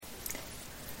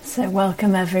So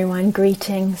welcome everyone,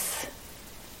 greetings.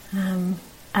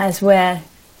 As we're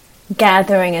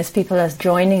gathering, as people are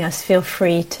joining us, feel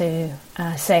free to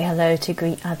say hello, to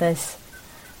greet others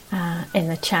in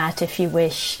the chat if you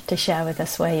wish to share with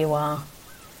us where you are.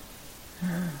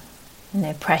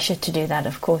 No pressure to do that,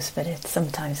 of course, but it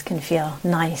sometimes can feel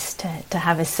nice to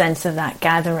have a sense of that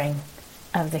gathering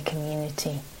of the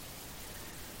community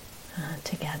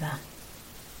together.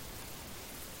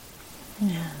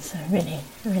 Yeah, so really,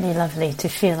 really lovely to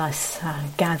feel us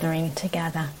gathering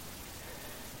together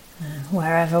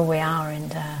wherever we are,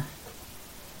 and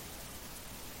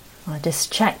I'll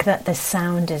just check that the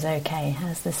sound is okay.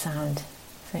 How's the sound?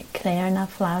 Is it clear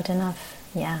enough, loud enough?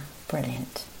 Yeah,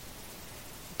 brilliant.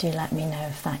 Do let me know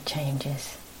if that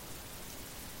changes.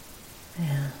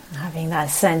 Yeah, having that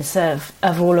sense of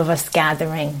all of us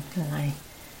gathering, and I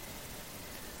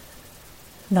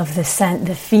love the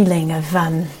feeling of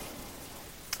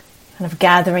kind of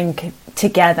gathering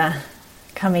together,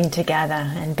 coming together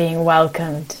and being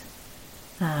welcomed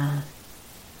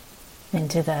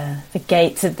into the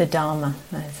gates of the Dharma,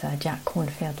 as Jack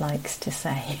Cornfield likes to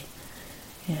say.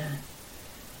 Yeah,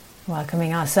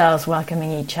 welcoming ourselves,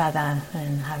 welcoming each other,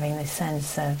 and having this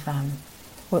sense of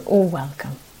we're all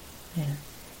welcome. Yeah.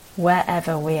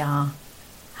 Wherever we are,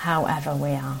 however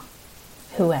we are,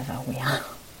 whoever we are.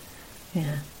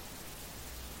 Yeah.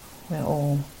 We're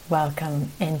all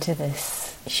welcome into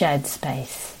this shared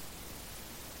space.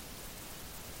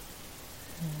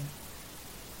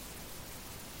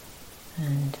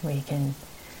 And we can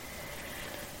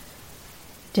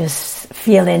just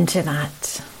feel into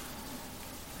that,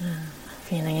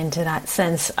 feeling into that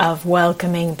sense of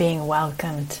welcoming, being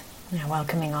welcomed,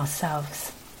 welcoming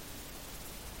ourselves,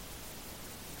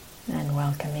 and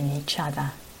welcoming each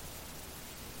other,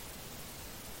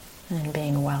 and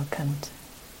being welcomed.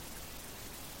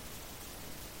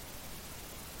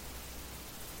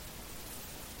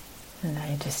 And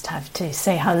I just have to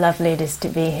say how lovely it is to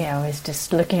be here. I was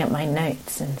just looking at my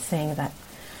notes and seeing that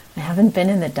I haven't been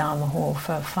in the Dharma Hall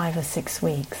for 5 or 6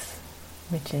 weeks,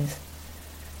 which is,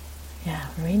 a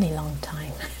really long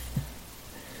time.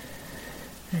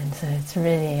 And so it's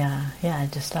really,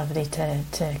 just lovely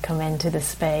to come into the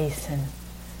space and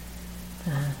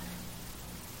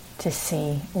to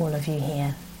see all of you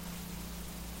here.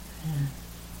 Yeah.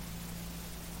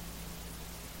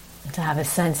 To have a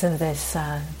sense of this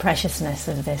preciousness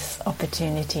of this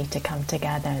opportunity to come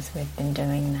together, as we've been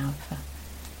doing now for,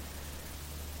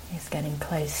 it's getting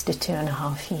close to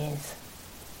 2.5 years.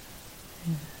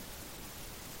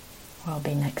 Will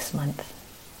be next month.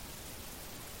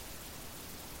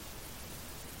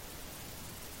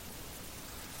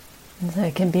 And so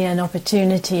it can be an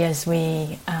opportunity as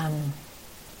we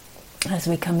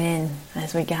come in,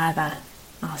 as we gather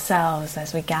ourselves,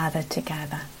 as we gather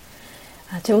together,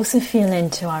 to also feel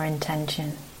into our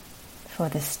intention for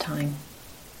this time.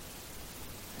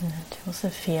 To also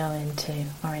feel into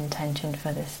our intention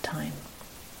for this time.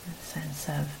 A sense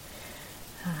of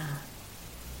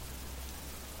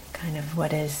kind of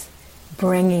what is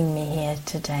bringing me here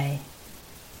today.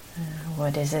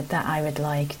 What is it that I would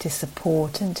like to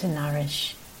support and to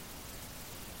nourish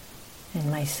in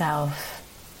myself,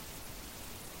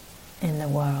 in the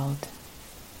world.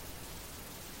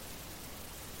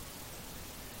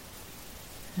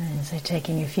 And so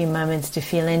taking a few moments to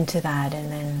feel into that,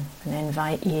 and then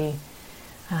invite you,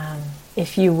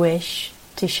 if you wish,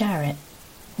 to share it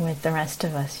with the rest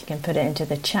of us. You can put it into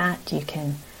the chat, you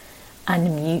can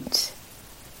unmute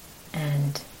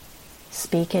and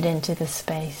speak it into the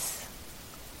space.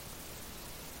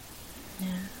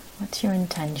 Yeah. What's your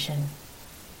intention?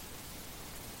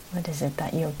 What is it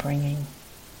that you're bringing,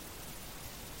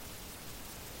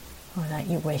 or that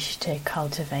you wish to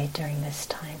cultivate during this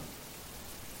time?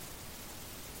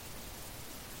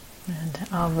 And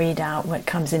I'll read out what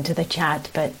comes into the chat,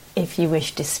 but if you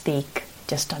wish to speak,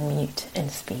 just unmute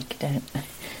and speak.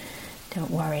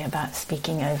 Don't worry about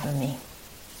speaking over me.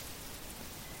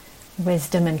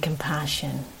 Wisdom and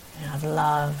compassion,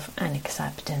 love and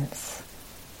acceptance,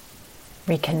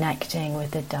 reconnecting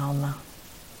with the Dharma,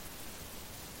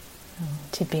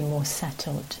 to be more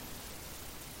settled.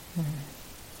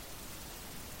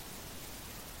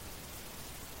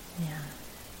 Yeah.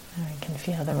 We can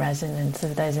feel the resonance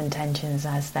of those intentions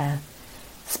as they're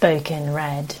spoken,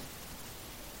 read,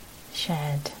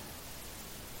 shared.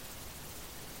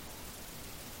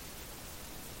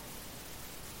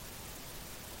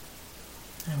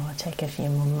 And we'll take a few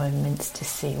more moments to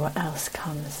see what else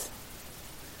comes.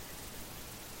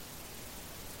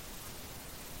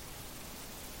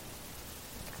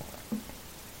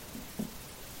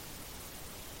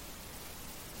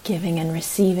 giving and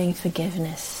receiving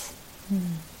forgiveness,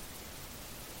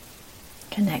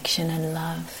 connection and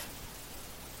love,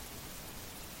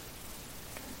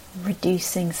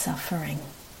 reducing suffering,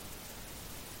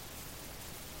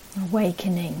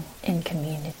 awakening in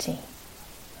community,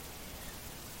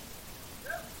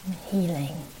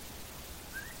 healing,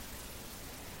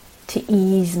 to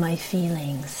ease my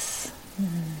feelings,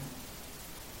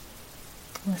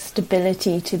 the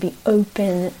stability to be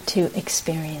open to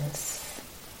experience,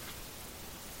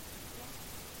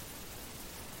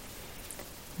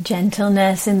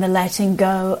 gentleness in the letting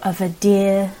go of a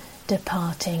dear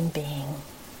departing being,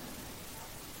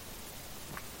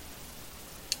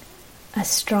 a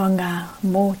stronger,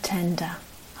 more tender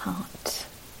heart,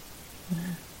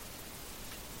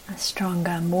 a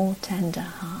stronger, more tender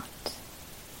heart.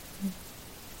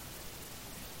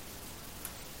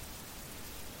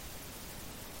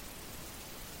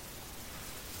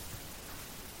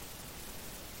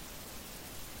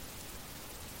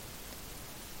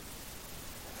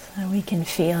 So we can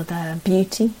feel the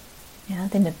beauty,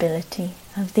 the nobility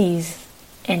of these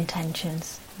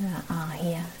intentions that are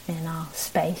here in our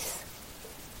space.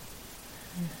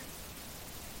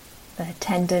 The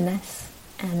tenderness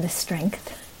and the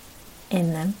strength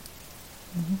in them.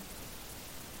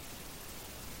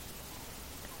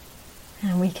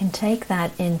 And we can take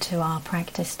that into our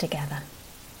practice together.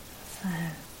 So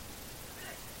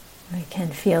we can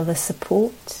feel the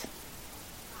support,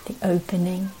 the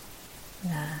opening,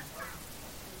 the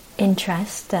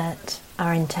interest that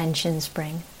our intentions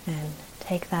bring, and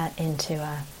take that into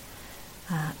a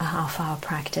half-hour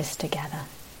practice together.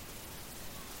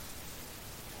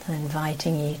 So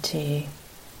inviting you to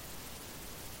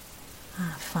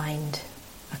find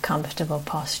a comfortable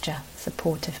posture,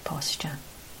 supportive posture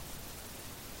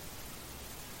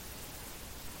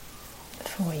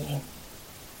for you.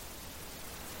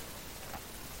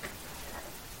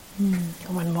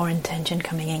 One more intention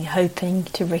coming in, hoping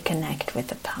to reconnect with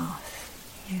the path.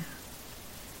 Yeah.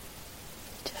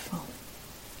 Beautiful.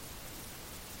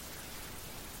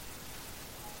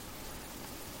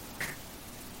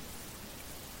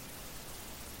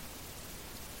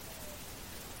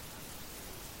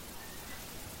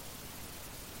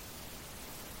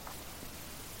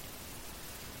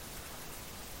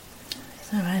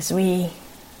 So as we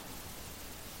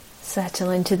settle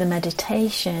into the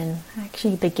meditation,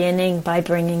 actually beginning by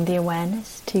bringing the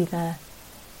awareness to the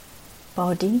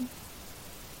body,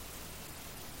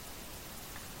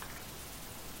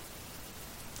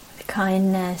 with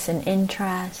kindness and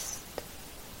interest,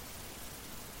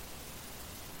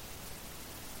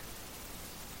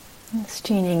 just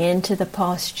tuning into the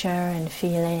posture and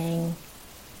feeling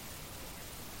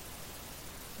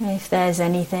if there's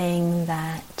anything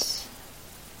that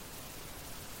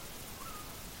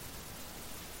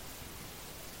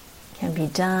can be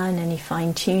done, any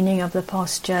fine-tuning of the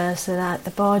posture so that the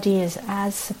body is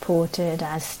as supported,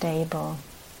 as stable,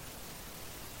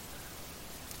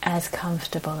 as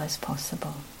comfortable as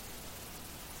possible.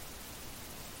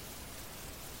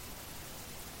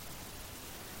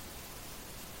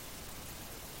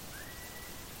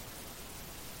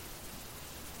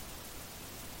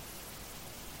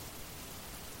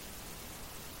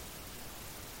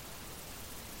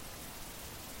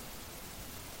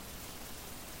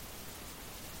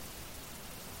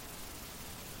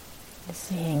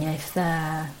 Seeing if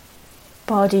the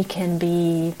body can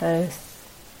be both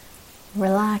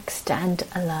relaxed and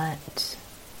alert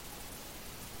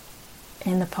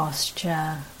in the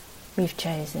posture we've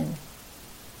chosen.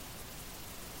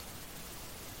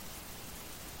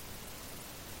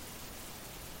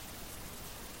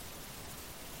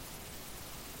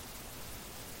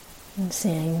 And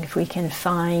seeing if we can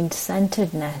find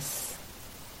centeredness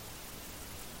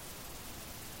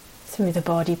through the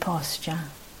body posture.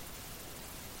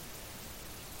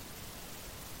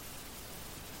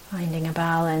 Finding a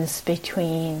balance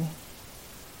between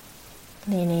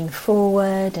leaning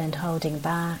forward and holding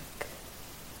back,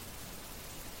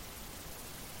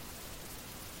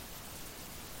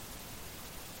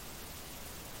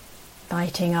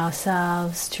 inviting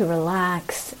ourselves to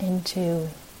relax into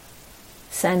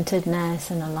centeredness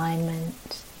and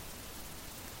alignment.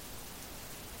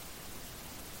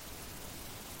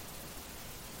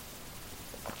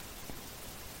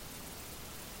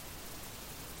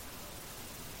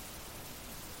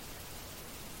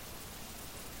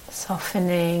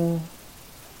 Softening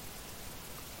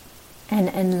and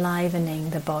enlivening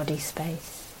the body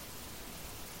space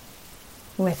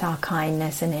with our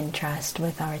kindness and interest,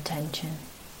 with our attention.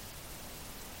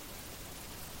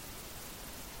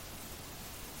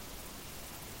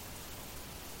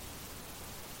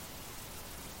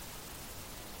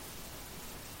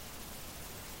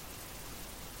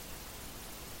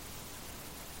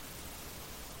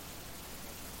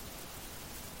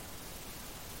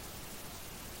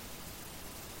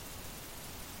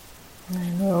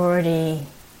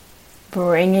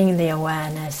 bringing the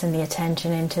awareness and the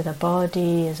attention into the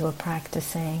body as we're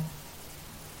practicing.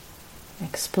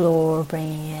 Explore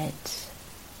bringing it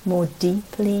more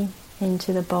deeply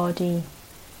into the body.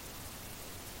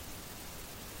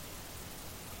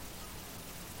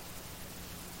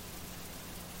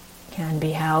 Can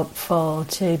be helpful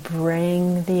to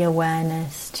bring the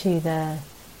awareness to the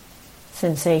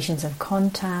sensations of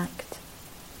contact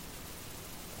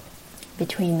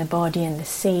between the body and the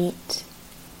seat.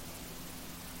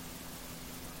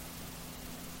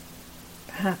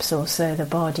 Perhaps also the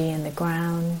body and the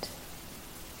ground.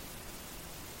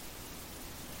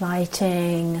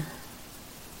 Inviting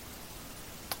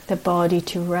the body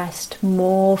to rest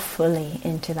more fully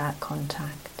into that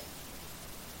contact.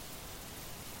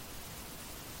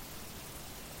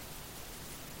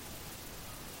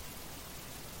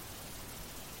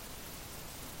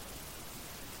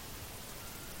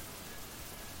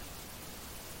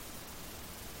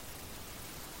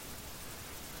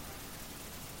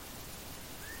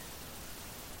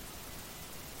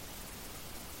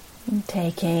 And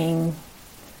taking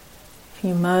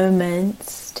few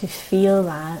moments to feel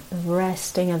that, the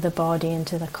resting of the body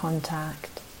into the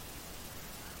contact,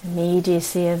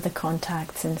 immediacy of the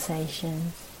contact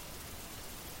sensations.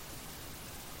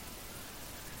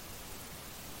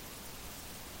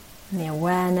 And the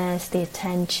awareness, the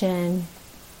attention,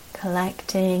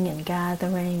 collecting and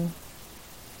gathering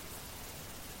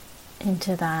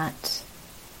into that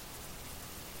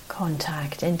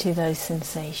contact, into those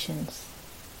sensations.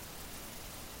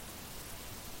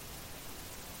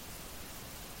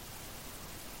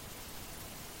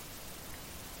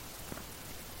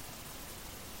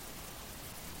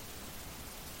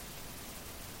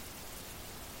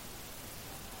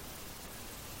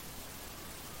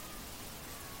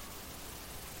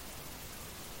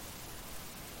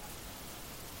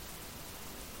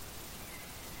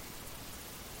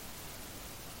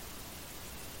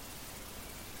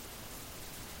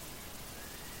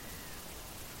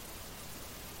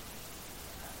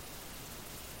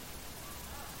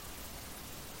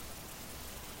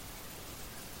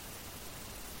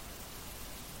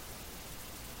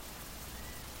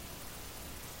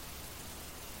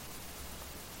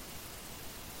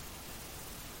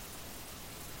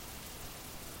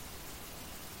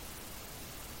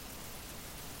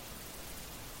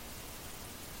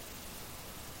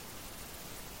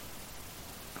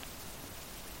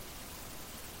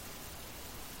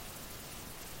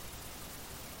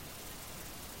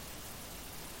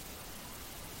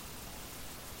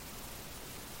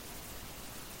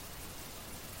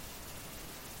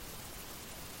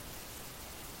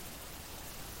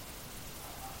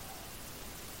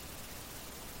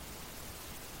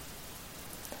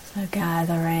 So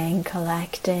gathering,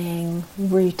 collecting,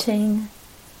 rooting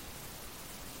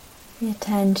the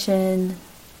attention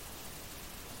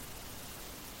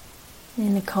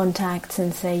in the contact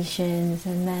sensations,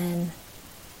 and then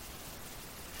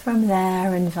from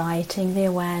there inviting the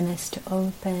awareness to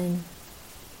open.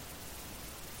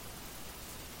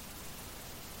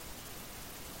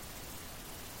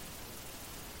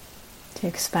 To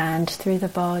expand through the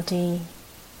body.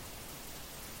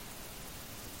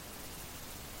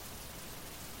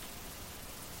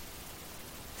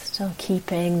 Still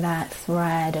keeping that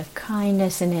thread of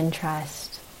kindness and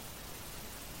interest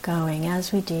going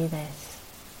as we do this.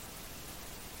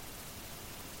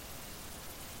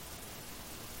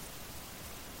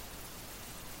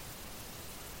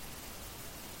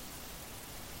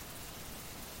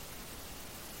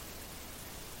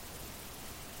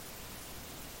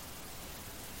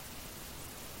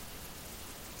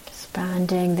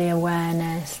 Expanding the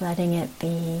awareness, letting it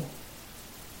be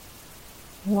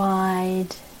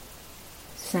wide,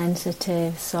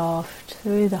 sensitive, soft,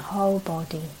 through the whole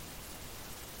body.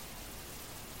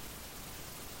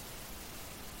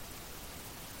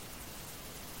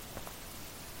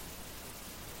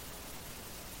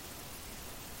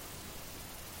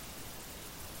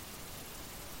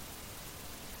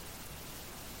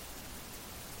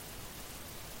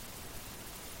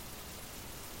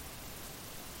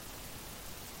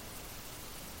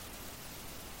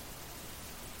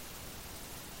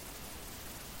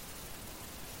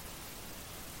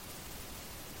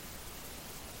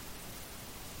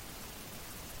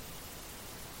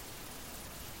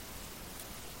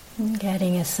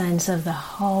 Getting a sense of the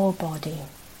whole body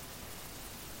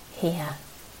here.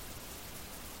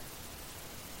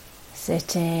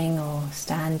 Sitting or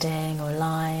standing or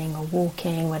lying or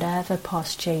walking, whatever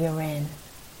posture you're in.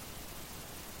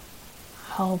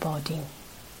 Whole body.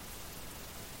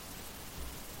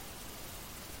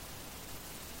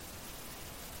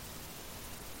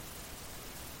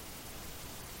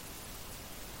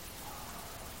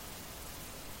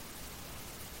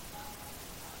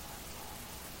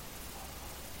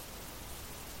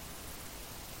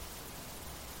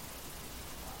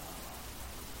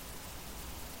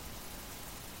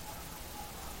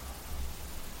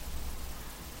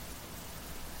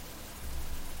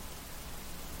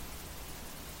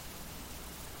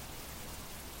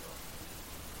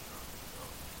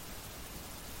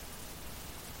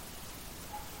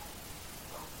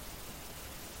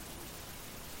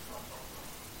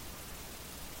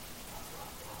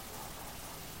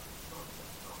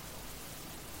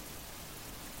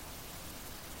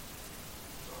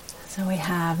 So we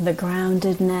have the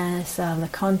groundedness of the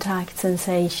contact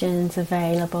sensations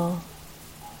available.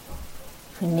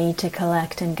 If we need to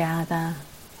collect and gather,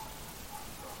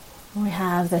 we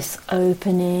have this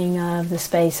opening of the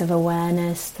space of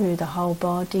awareness through the whole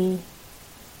body,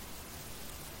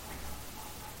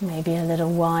 maybe a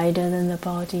little wider than the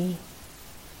body.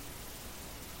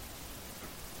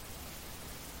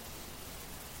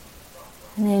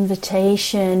 An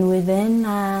invitation within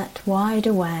that wide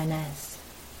awareness,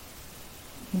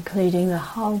 including the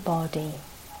whole body,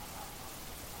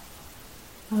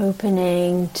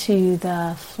 opening to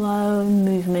the flow and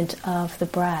movement of the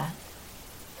breath.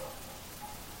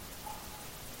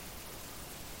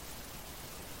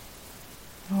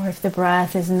 Or if the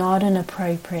breath is not an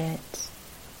appropriate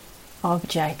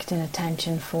object in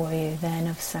attention for you, then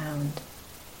of sound.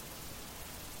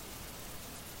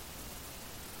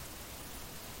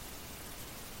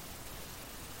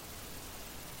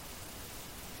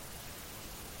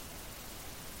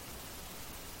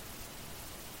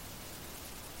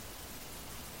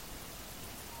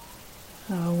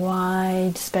 A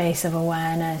wide space of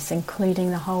awareness,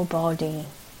 including the whole body.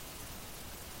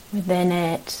 Within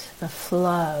it, the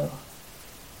flow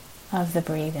of the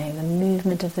breathing, the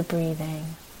movement of the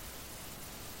breathing,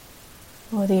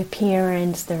 or the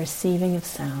appearance, the receiving of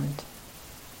sound.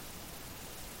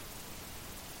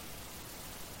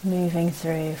 Moving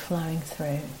through, flowing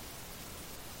through.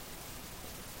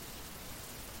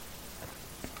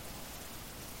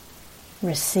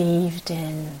 Received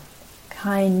in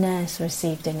kindness,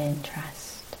 received in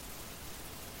interest.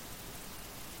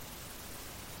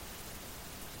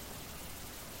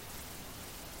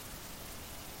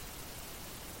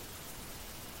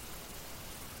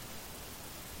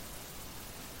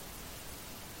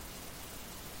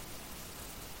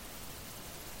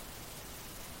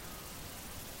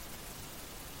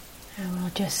 And we'll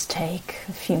just take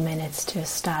a few minutes to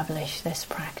establish this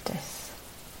practice.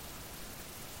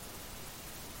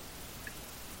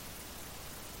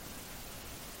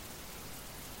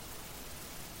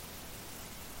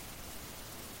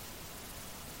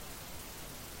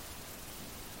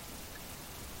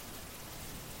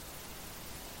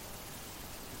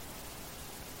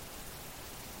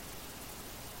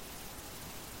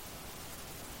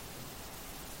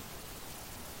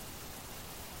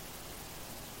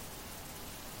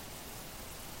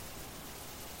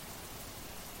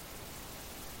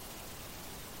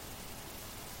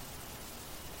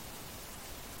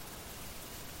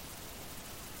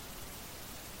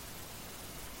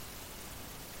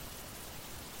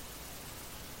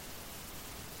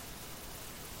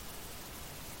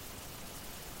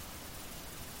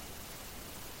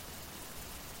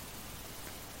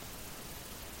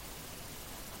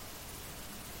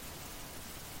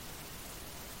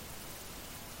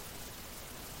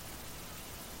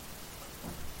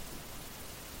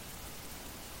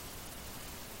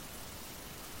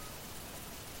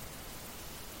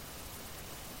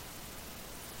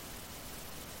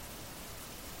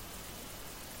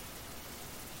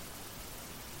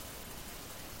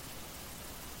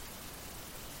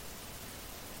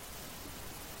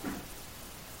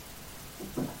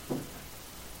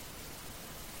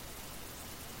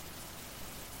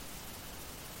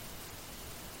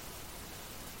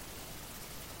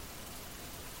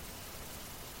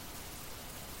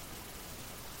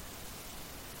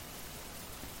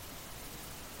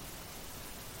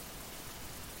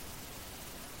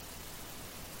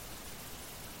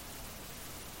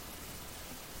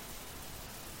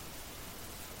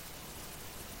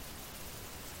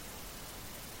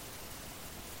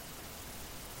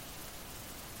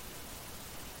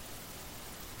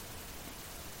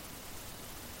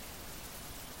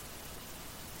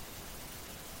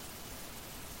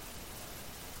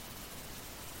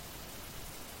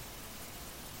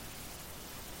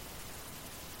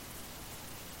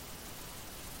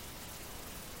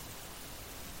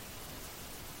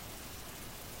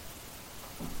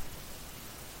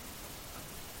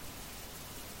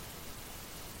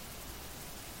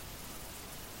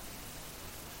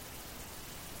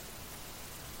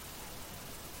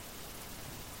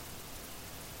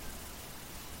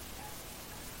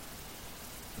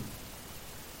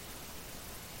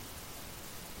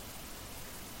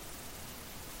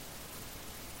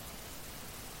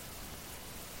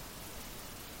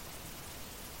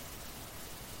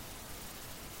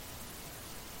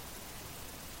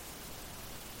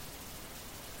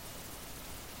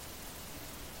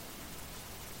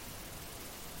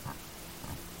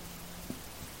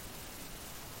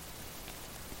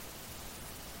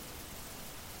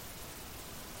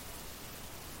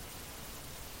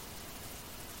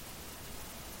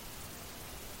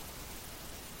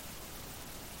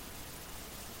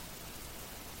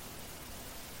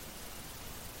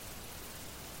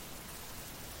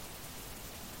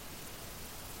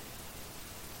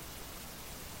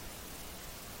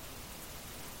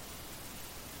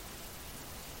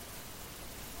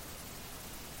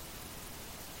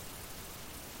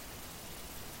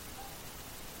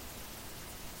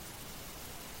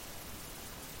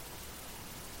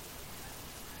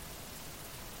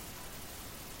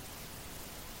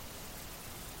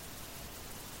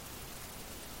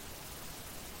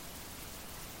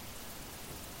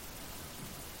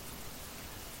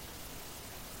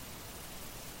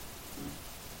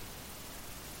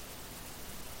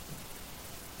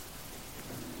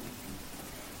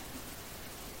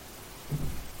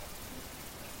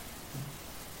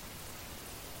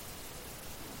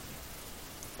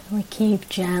 We keep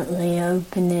gently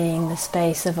opening the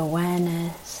space of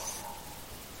awareness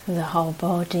through the whole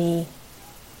body,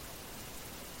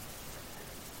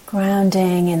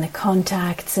 grounding in the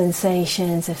contact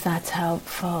sensations if that's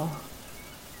helpful.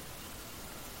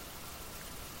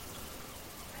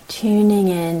 Tuning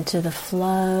in to the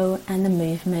flow and the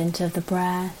movement of the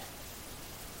breath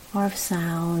or of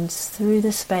sounds through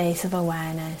the space of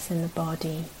awareness in the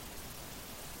body.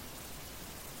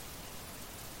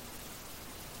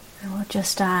 And we'll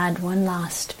just add one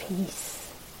last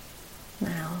piece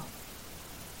now.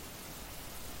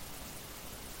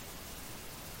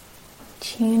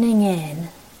 Tuning in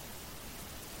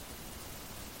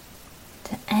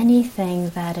to anything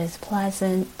that is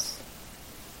pleasant,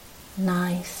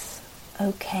 nice,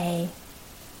 okay,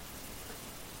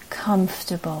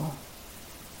 comfortable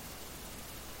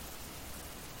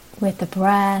with the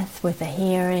breath, with the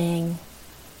hearing,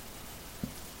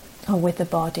 or with the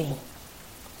body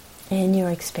in your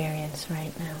experience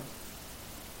right now.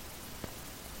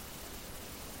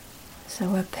 So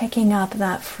we're picking up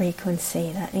that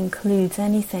frequency that includes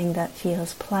anything that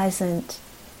feels pleasant,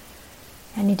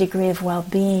 any degree of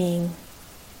well-being,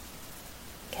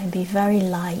 can be very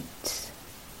light,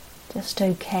 just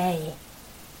okay,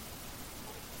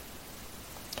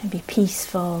 can be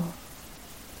peaceful,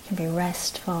 can be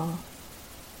restful,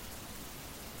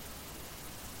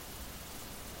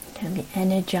 can be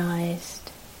energized.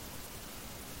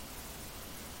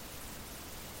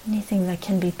 Anything that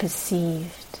can be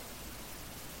perceived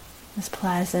as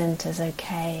pleasant, as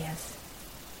okay, as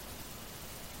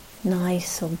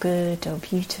nice or good or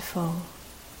beautiful.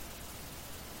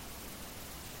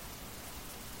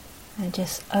 And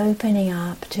just opening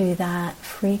up to that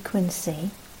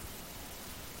frequency.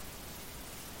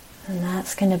 And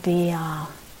that's going to be our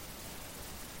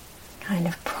kind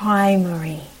of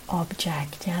primary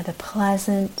object, the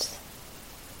pleasant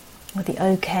or the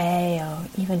okay or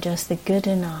even just the good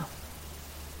enough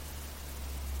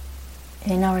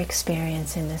in our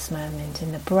experience in this moment,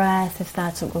 in the breath, if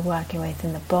that's what we're working with,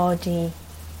 in the body,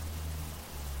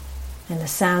 in the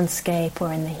soundscape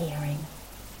or in the hearing.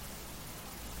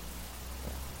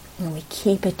 And we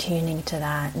keep attuning to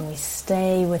that and we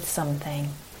stay with something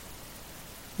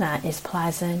that is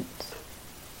pleasant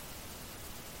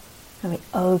and we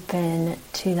open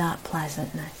to that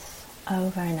pleasantness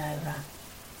over and over.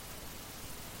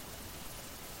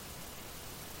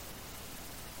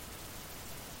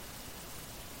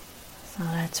 So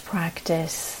let's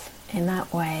practice in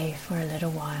that way for a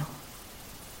little while,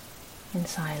 in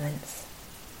silence.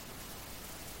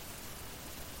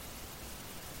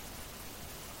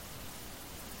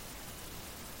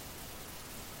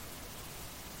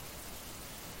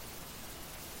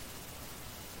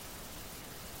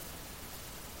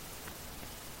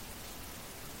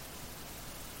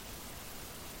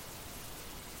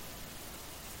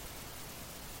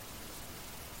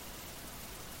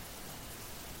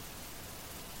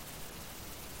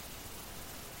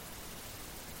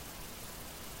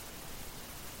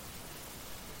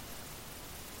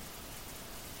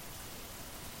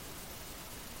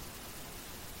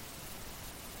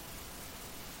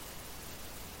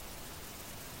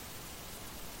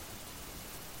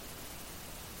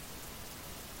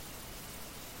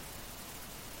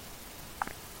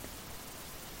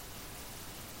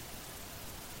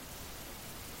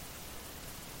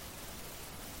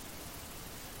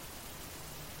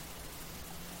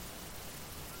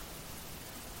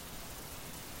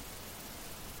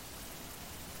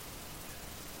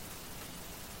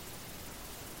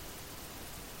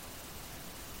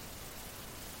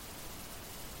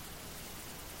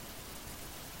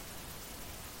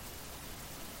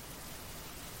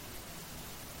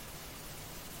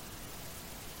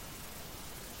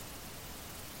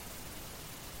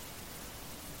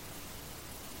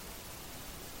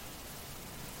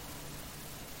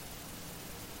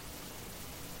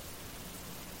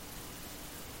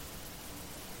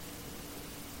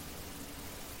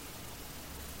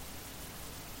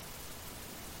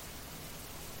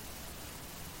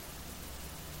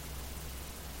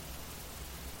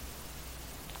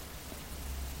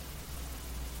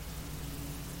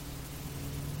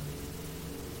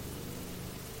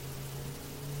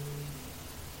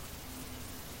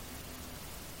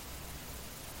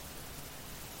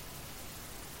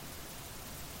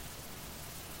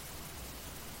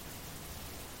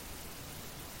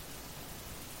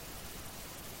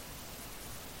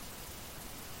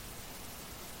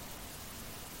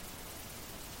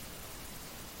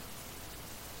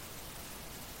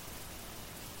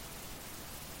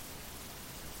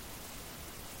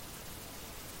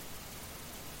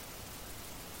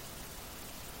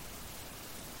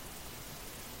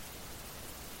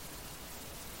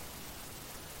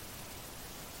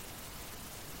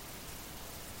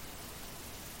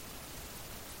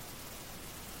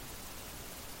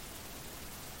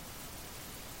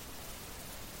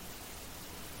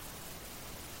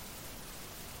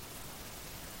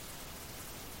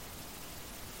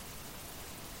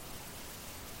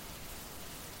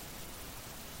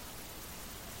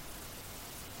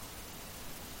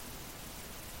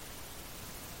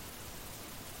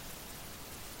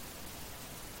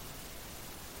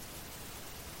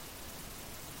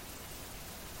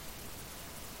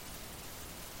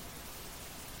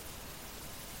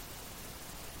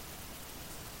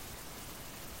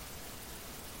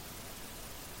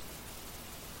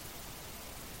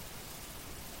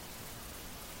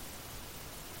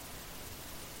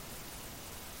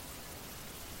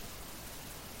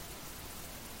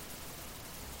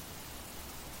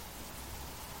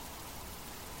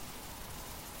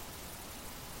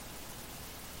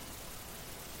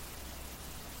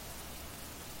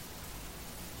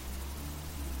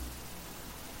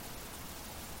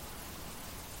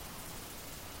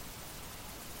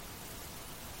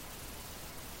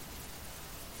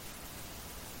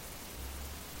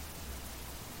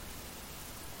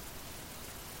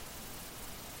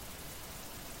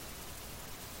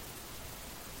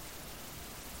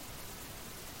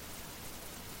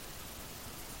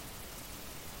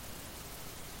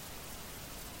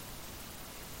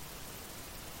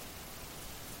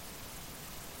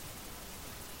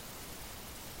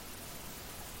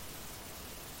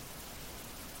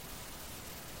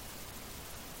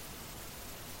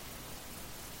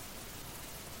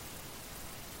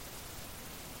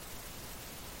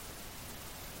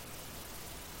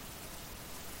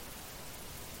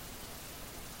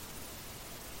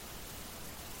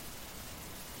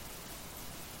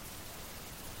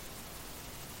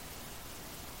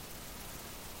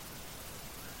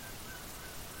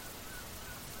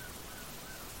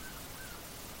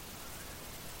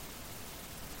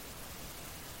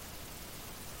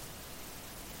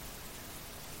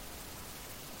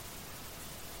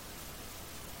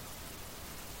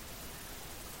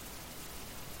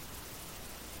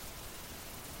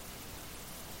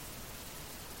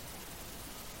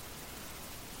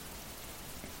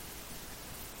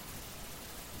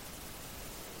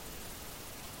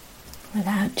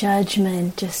 Without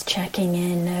judgment, just checking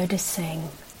in, noticing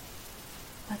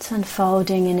what's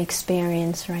unfolding in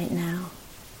experience right now.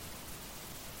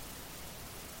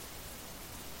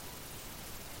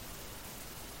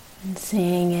 And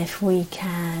seeing if we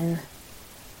can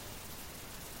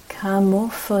come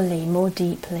more fully, more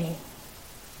deeply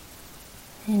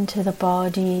into the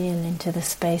body and into the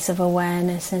space of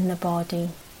awareness in the body.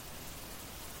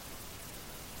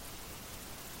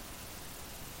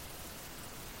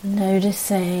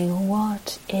 Noticing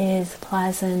what is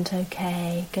pleasant,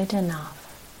 okay, good enough.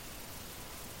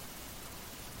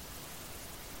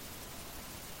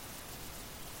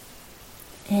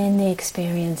 In the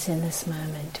experience in this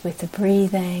moment, with the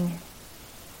breathing,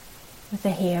 with the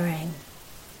hearing,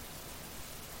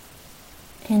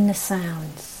 in the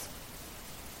sounds,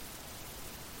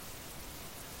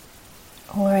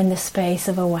 or in the space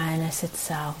of awareness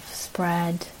itself,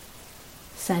 spread,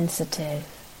 sensitive,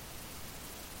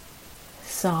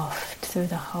 soft through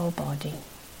the whole body.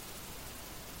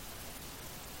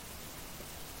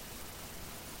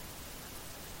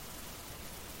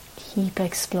 Keep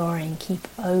exploring, keep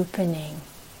opening.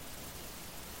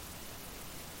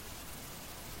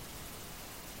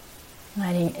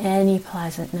 Letting any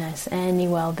pleasantness, any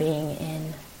well-being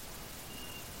in.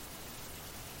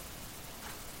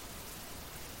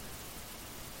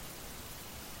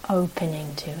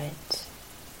 Opening to it.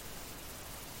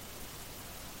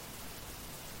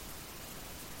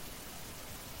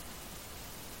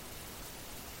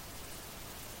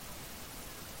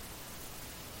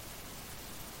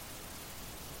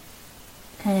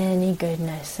 Any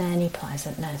goodness, any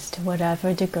pleasantness, to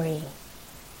whatever degree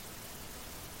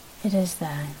it is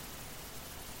there.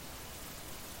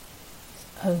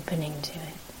 Just opening to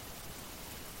it.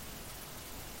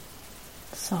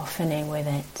 Softening with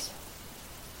it.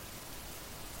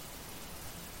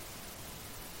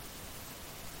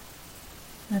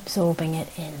 Absorbing it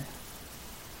in.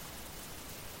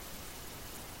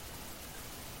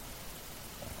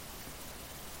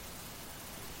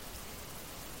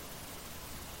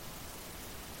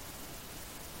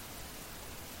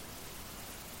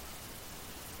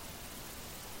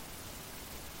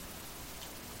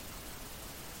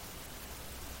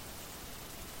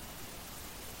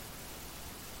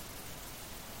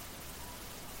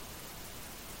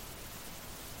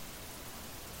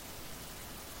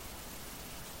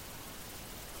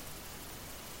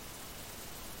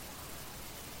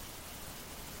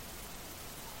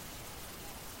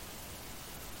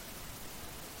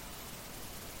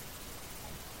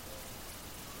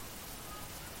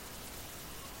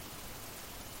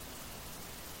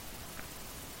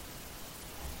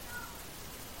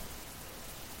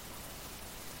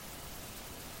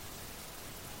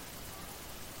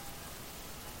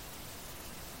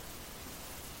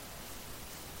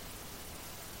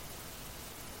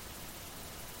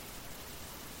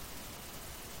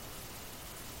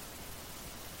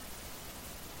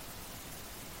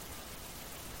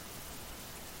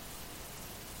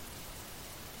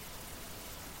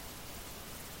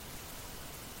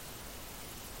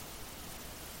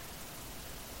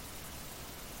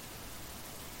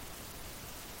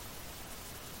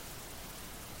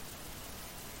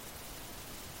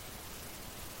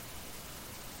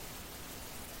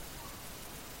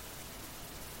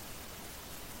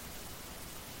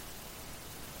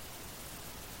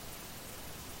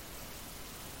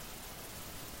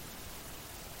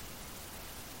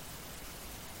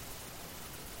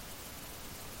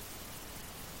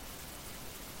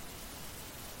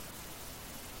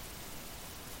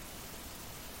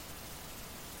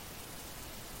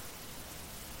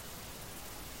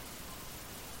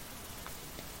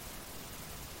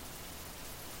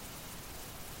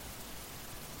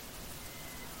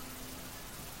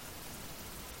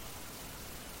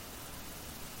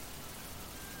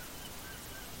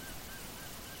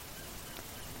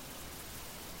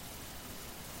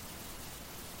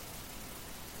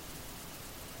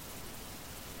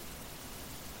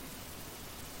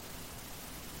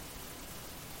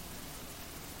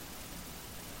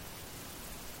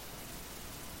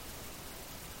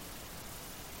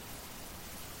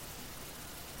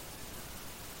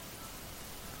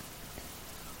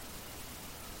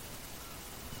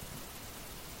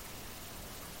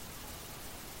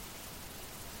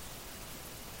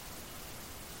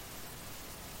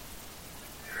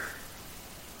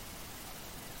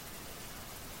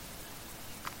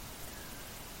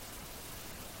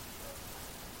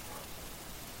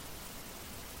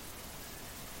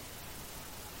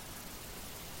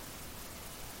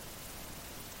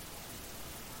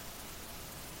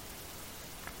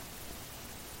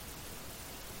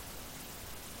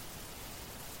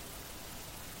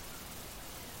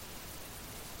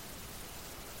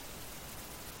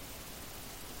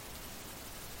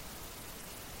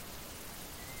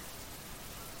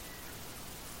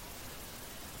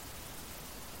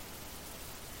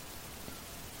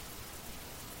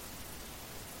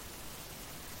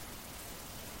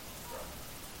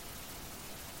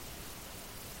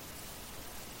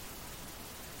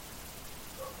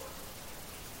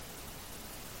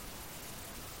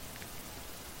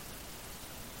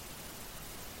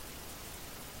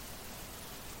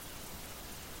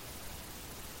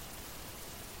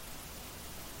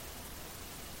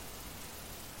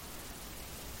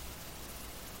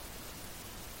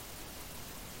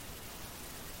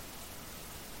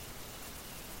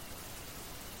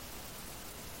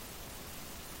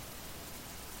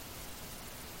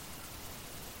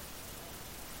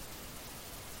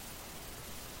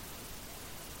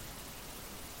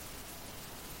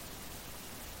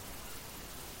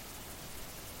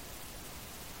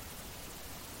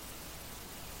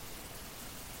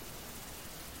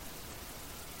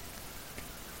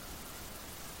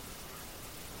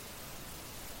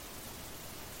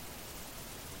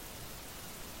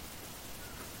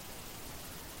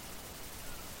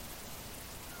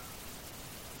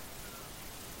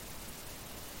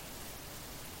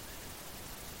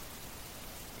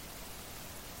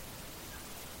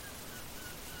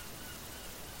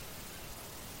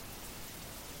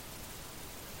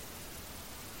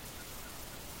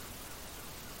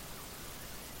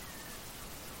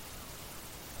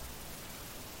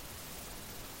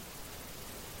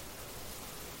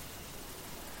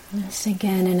 Just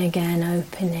again and again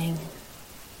opening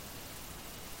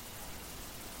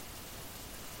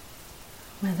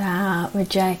without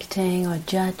rejecting or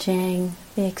judging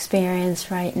the experience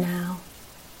right now.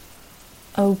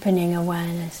 Opening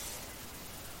awareness,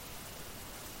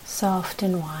 soft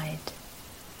and wide.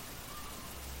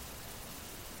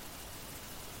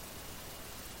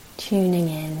 Tuning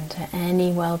in to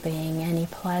any well-being, any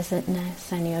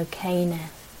pleasantness, any okayness,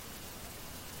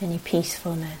 any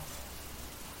peacefulness.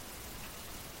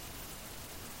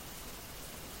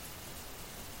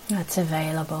 That's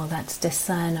available, that's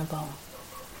discernible.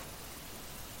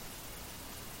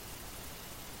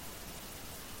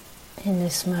 In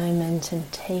this moment,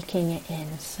 and taking it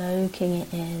in, soaking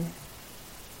it in,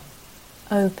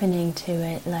 opening to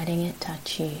it, letting it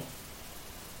touch you.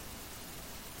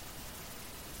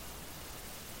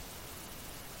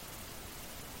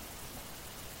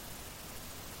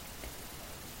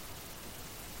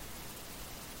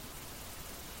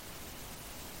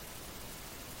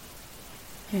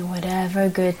 And whatever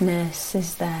goodness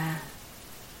is there,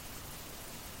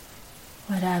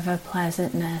 whatever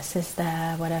pleasantness is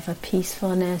there, whatever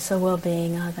peacefulness or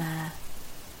well-being are there,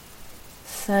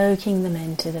 soaking them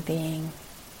into the being.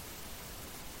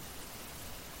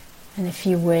 And if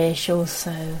you wish,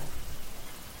 also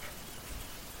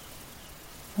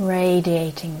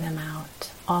radiating them out,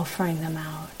 offering them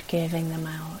out, giving them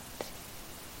out.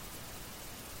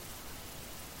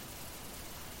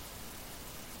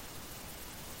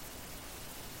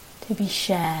 To be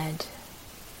shared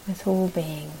with all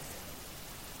beings.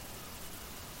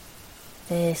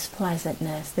 This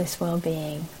pleasantness, this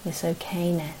well-being, this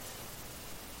okayness.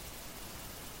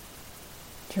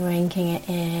 Drinking it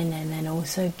in and then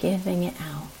also giving it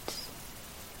out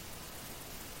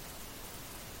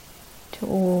to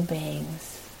all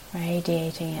beings,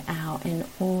 radiating it out in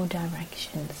all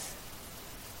directions.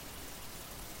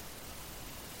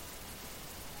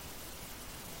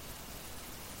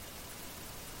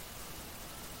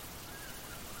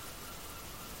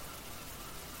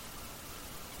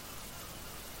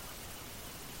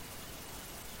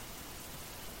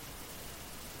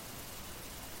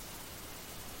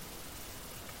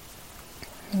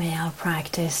 May our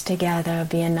practice together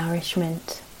be a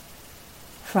nourishment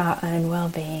for our own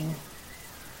well-being.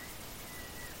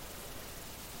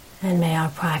 And may our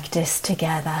practice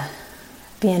together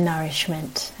be a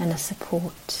nourishment and a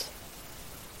support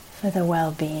for the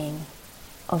well-being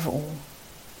of all.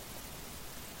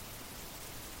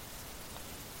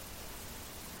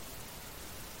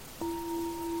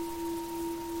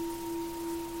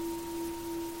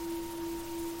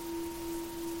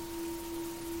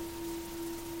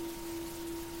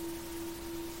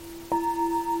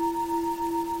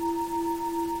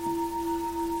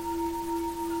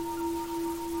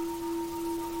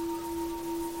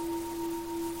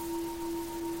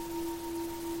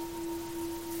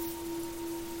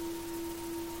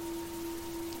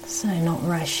 So not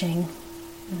rushing,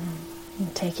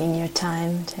 and taking your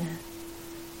time to,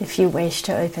 if you wish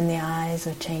to open the eyes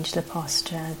or change the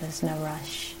posture, there's no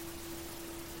rush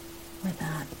with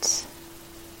that.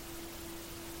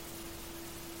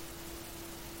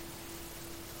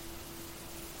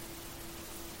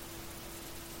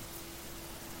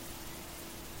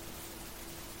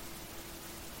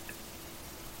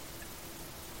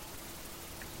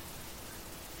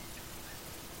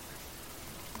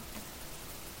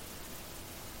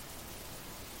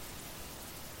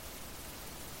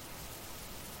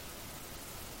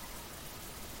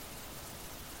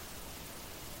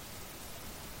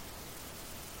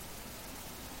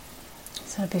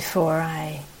 So before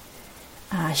I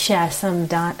share some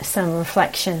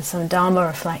reflections, some Dharma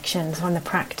reflections on the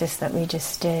practice that we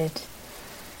just did,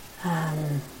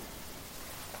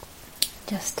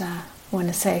 just want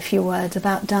to say a few words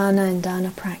about Dharma and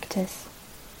Dharma practice.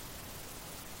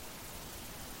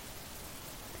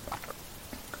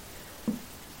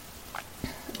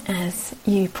 As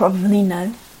you probably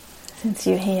know, since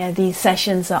you're here, these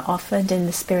sessions are offered in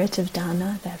the spirit of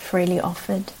Dharma. They're freely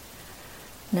offered.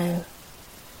 No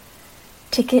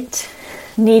ticket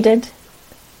needed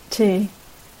to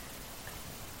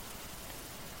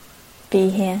be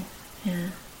here.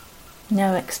 Yeah.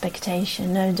 No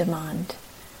expectation, no demand.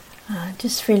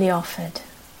 Just freely offered.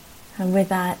 And with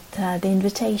that, the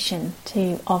invitation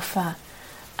to offer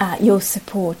your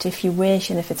support if you wish,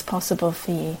 and if it's possible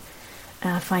for you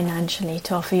financially,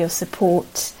 to offer your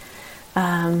support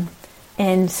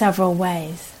in several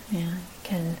ways. Yeah. You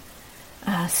can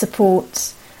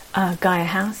support Gaia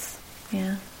House.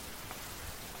 Yeah,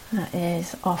 that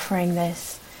is offering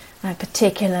this.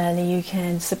 Particularly, you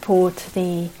can support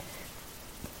the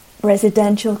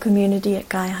residential community at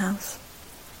Gaia House.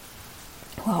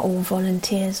 who are all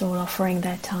volunteers, all offering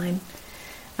their time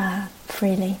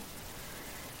freely.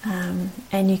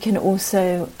 And you can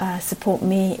also support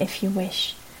me if you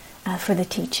wish for the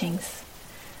teachings.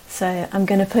 So I'm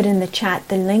going to put in the chat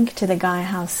the link to the Gaia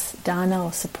House Dana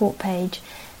or support page,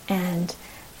 and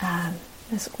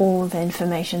there's all the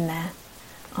information there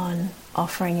on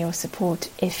offering your support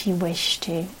if you wish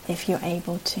to, if you're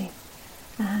able to.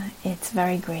 It's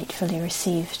very gratefully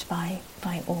received by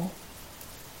all.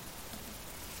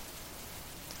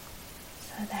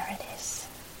 So there it is.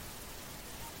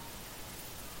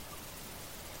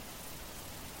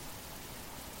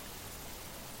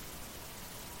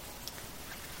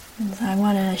 And so I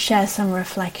want to share some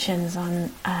reflections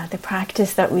on the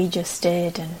practice that we just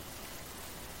did, and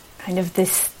kind of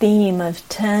this theme of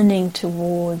turning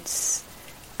towards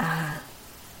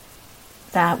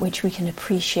that which we can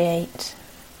appreciate,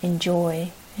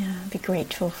 enjoy, be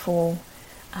grateful for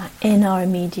in our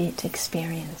immediate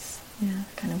experience.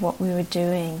 Kind of what we were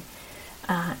doing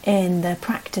in the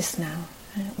practice now.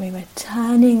 We were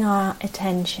turning our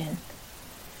attention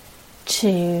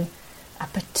to a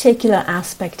particular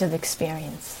aspect of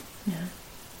experience.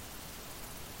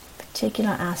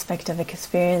 Particular aspect of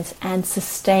experience and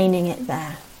sustaining it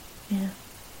there.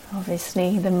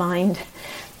 Obviously the mind,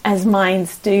 as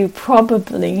minds do,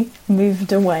 probably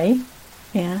moved away.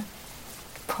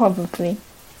 Probably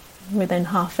within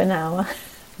half an hour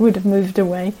would have moved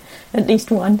away at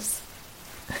least once.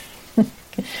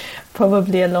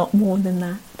 Probably a lot more than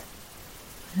that.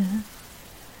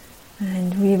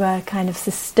 And we were kind of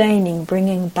sustaining,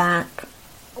 bringing back,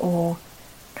 or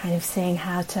kind of seeing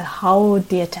how to hold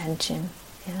the attention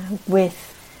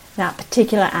with that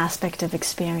particular aspect of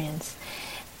experience.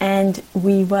 And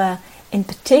we were in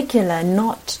particular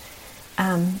not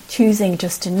choosing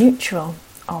just a neutral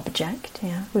object.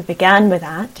 We began with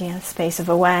that, space of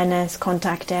awareness,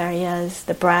 contact areas,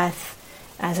 the breath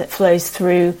as it flows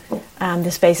through the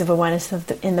space of awareness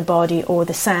in the body, or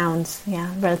the sounds,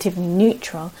 relatively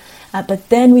neutral. But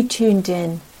then we tuned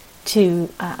in to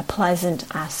a pleasant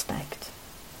aspect.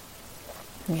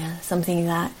 Something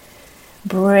that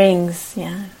brings,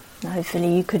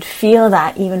 hopefully you could feel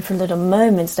that even for little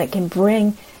moments, that can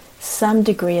bring some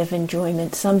degree of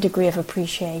enjoyment, some degree of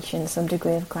appreciation, some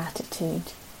degree of gratitude.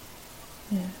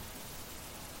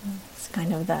 It's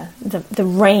kind of the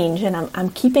range, and I'm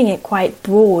keeping it quite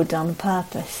broad on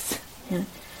purpose. And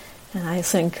I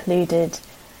also included,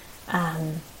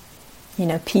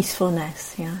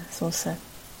 peacefulness. It's also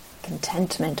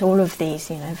contentment. All of these,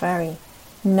 very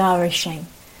nourishing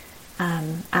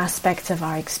aspects of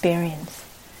our experience.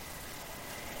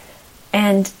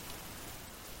 And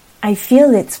I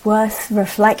feel it's worth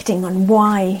reflecting on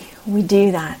why we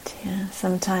do that.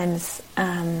 Sometimes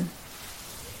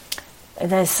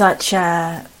there's such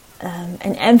an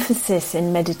emphasis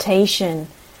in meditation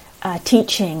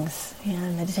teachings,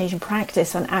 meditation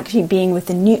practice, on actually being with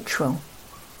the neutral,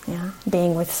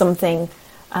 being with something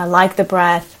like the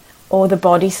breath or the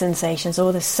body sensations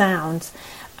or the sounds,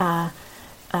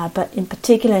 but in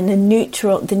particular in the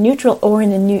neutral or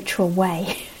in a neutral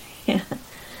way.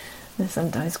 They're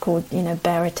sometimes called,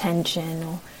 bare attention,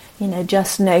 or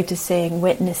just noticing,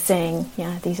 witnessing.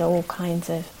 These are all kinds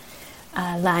of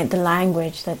the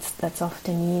language that's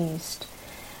often used.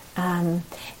 And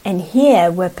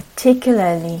here we were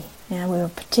particularly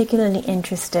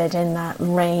interested in that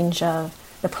range of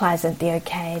the pleasant, the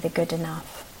okay, the good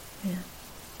enough,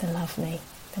 the lovely,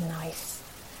 the nice,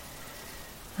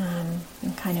 and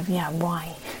kind of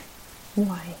why.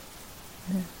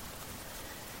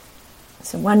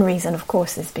 So one reason, of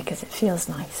course, is because it feels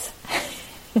nice.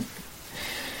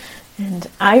 And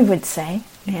I would say,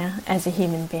 as a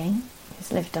human being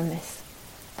who's lived on this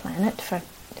planet for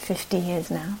 50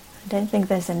 years now, I don't think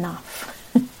there's enough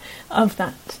of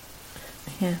that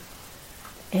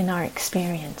in our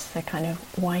experience. The kind of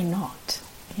why not?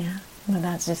 Well,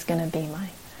 that's just going to be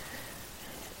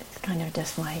it's kind of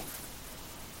just my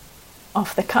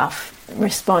off-the-cuff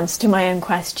response to my own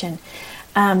question.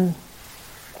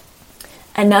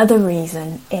 Another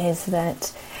reason is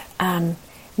that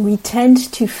we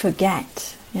tend to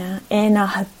forget, in a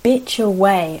habitual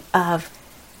way of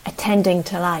attending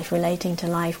to life, relating to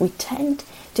life, we tend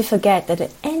to forget that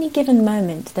at any given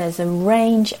moment there's a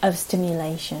range of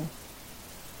stimulation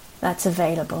that's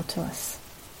available to us.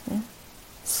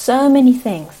 So many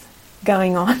things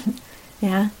going on,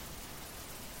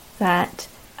 that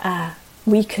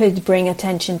we could bring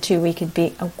attention to, we could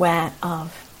be aware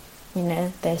of.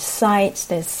 There's sights,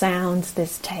 there's sounds,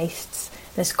 there's tastes,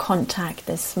 there's contact,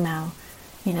 there's smell,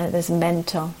 there's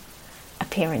mental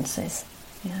appearances,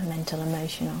 mental,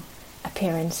 emotional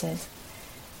appearances.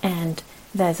 And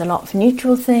there's a lot of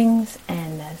neutral things,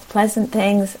 and there's pleasant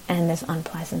things, and there's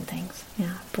unpleasant things.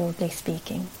 Yeah, broadly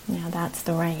speaking, yeah, that's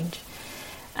the range.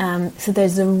 So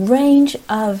there's a range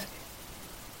of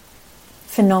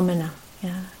phenomena,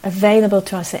 yeah, available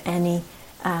to us at any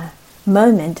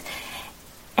moment,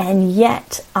 and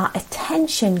yet our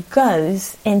attention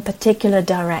goes in particular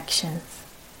directions,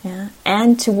 yeah,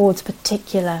 and towards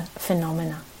particular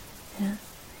phenomena, yeah,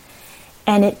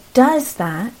 and it does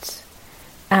that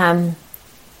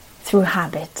through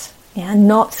habit, yeah,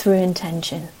 not through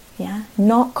intention, yeah,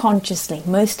 not consciously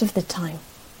most of the time.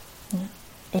 Yeah.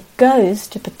 It goes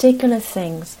to particular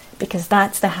things because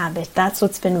that's the habit, that's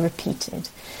what's been repeated,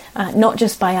 not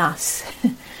just by us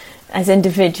as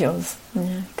individuals,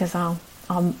 because our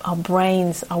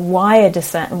brains are wired a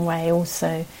certain way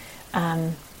also,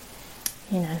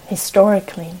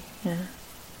 historically,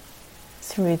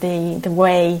 through the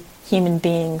way human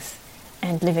beings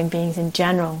and living beings in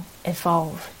general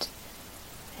evolved.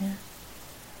 Yeah.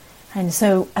 And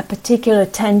so a particular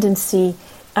tendency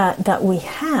that we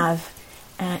have,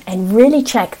 and really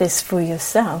check this for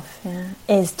yourself,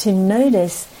 is to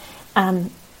notice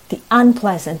the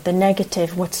unpleasant, the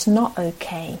negative, what's not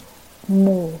okay,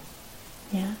 more.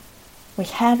 Yeah, we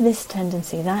have this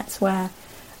tendency. That's where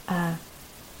our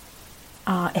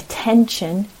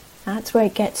attention, that's where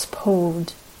it gets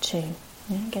pulled to.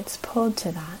 Yeah, it gets pulled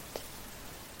to that.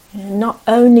 And not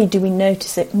only do we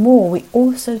notice it more, we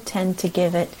also tend to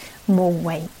give it more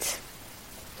weight.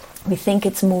 We think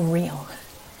it's more real.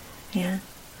 Yeah.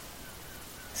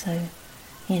 So,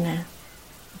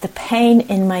 the pain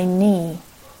in my knee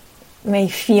may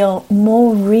feel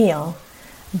more real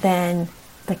than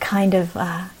the kind of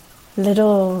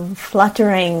little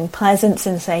fluttering, pleasant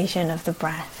sensation of the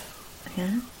breath.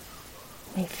 Yeah?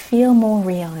 May feel more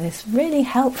real. And it's really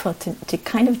helpful to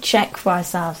kind of check for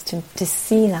ourselves, to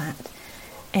see that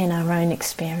in our own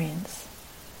experience.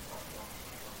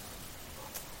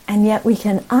 And yet we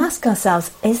can ask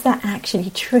ourselves, is that actually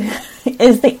true?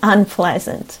 Is the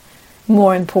unpleasant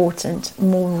more important,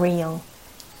 more real,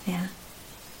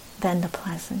 than the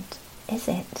pleasant? Is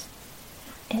it?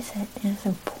 Is it? It's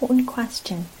an important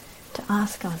question to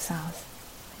ask ourselves.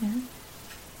 Yeah?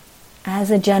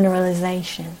 As a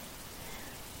generalization,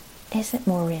 is it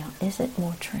more real? Is it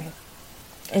more true?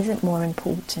 Is it more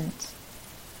important?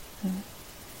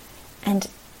 And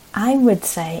I would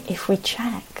say, if we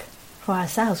check for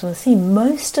ourselves, we'll see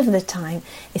most of the time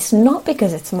it's not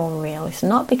because it's more real, it's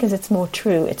not because it's more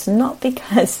true, it's not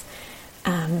because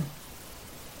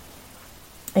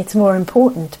it's more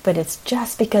important, but it's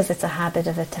just because it's a habit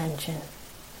of attention.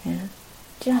 Yeah?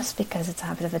 Just because it's a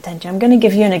habit of attention. I'm going to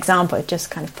give you an example. It just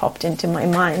kind of popped into my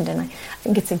mind, and I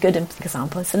think it's a good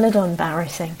example. It's a little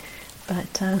embarrassing,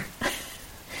 but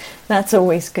that's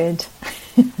always good.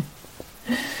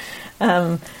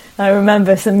 I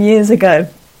remember some years ago,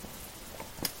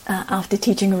 after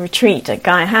teaching a retreat at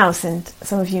Gaia House, and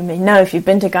some of you may know, if you've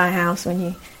been to Gaia House, when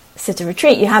you sit a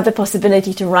retreat, you have the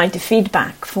possibility to write a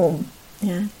feedback form.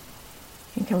 Yeah,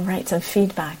 you can write some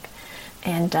feedback,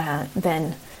 and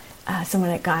then someone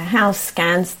at Gaia House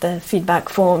scans the feedback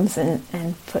forms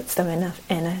and puts them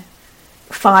in a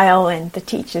file, and the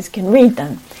teachers can read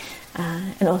them,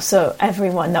 and also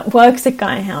everyone that works at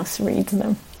Gaia House reads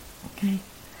them. Okay,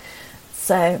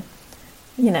 so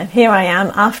here I am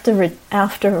after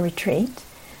a retreat,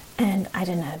 and I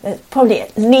don't know, there's probably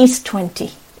at least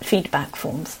 20 feedback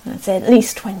forms. I'd say at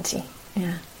least 20.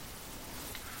 Yeah.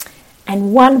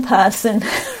 And one person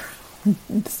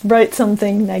wrote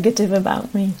something negative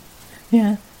about me.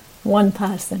 Yeah, one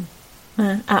person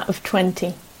out of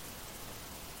 20.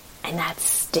 And that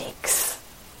sticks.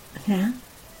 Yeah,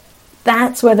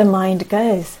 that's where the mind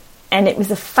goes. And it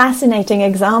was a fascinating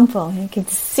example. You could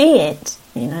see it,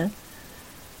 Yeah.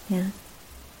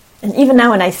 And even now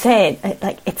when I say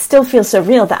it, it still feels so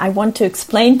real that I want to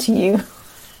explain to you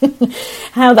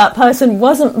how that person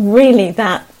wasn't really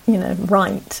that,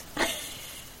 right.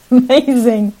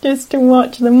 Amazing, just to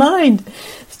watch the mind.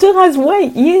 Still has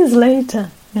weight years later.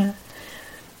 Yeah.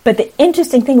 But the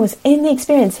interesting thing was, in the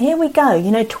experience, here we go,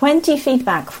 20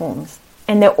 feedback forms,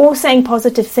 and they're all saying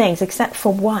positive things except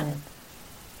for one.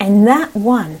 And that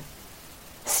one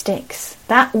sticks.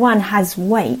 That one has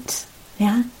weight.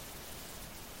 Yeah.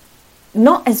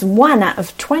 Not as 1 out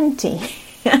of 20.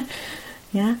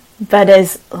 Yeah. But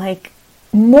as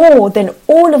more than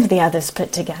all of the others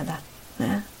put together.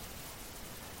 Yeah.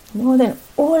 More than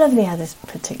all of the others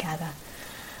put together.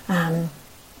 And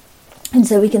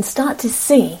so we can start to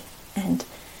see, and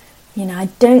I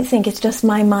don't think it's just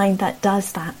my mind that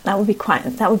does that. That would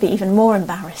be even more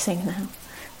embarrassing now.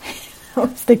 That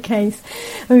was the case.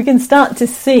 And we can start to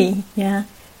see,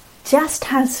 just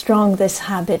how strong this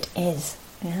habit is.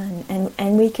 Yeah?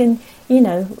 And we can, we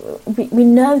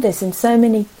know this in so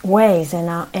many ways in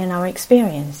our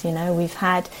experience. We've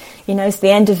had, it's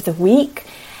the end of the week,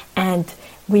 and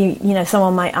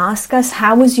someone might ask us,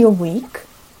 how was your week?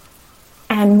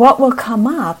 And what will come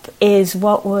up is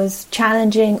what was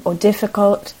challenging or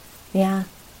difficult,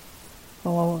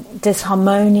 or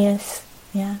disharmonious,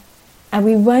 And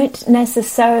we won't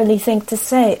necessarily think to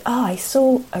say, oh, I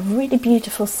saw a really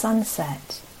beautiful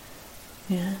sunset,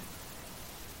 Or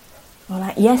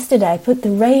like yesterday, I put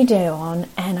the radio on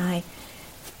and I,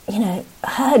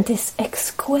 heard this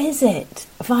exquisite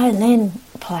violin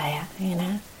player,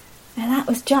 And that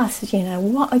was just,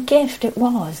 what a gift it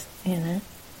was,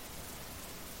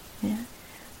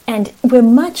 And we're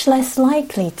much less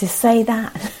likely to say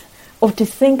that, or to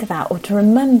think that, or to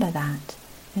remember that,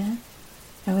 And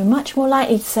we're much more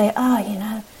likely to say,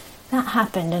 oh, that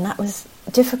happened and that was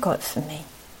difficult for me.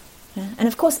 And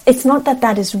of course, it's not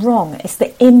that is wrong, it's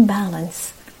the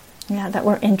imbalance that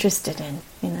we're interested in,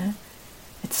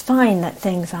 It's fine that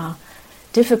things are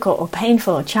difficult or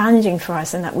painful or challenging for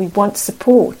us and that we want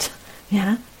support,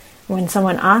 When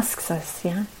someone asks us,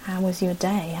 how was your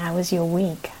day? How was your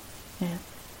week?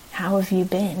 How have you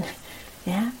been?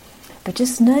 But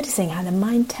just noticing how the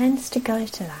mind tends to go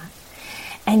to that.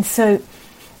 And so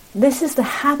this is the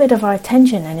habit of our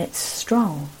attention, and it's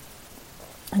strong.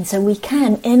 And so we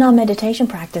can, in our meditation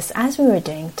practice, as we were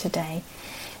doing today,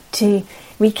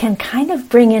 we can kind of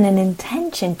bring in an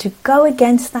intention to go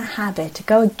against that habit, to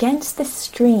go against the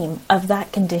stream of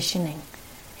that conditioning,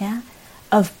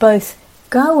 of both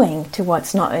going to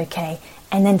what's not okay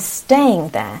and then staying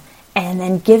there and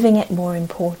then giving it more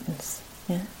importance.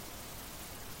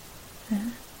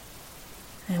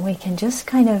 And we can just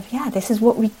kind of, this is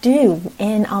what we do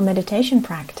in our meditation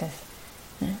practice.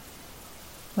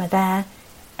 We're there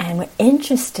and we're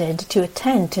interested to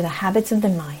attend to the habits of the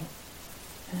mind,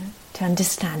 to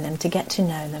understand them, to get to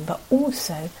know them, but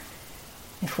also,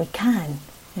 if we can,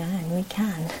 and we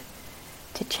can,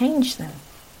 to change them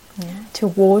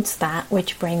towards that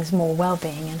which brings more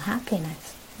well-being and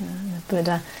happiness. The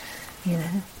Buddha,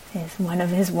 is one of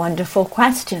his wonderful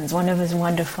questions, one of his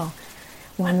wonderful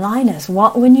one-liners.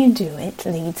 What, when you do it,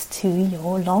 leads to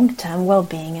your long-term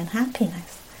well-being and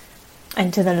happiness,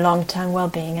 and to the long-term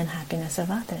well-being and happiness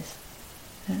of others?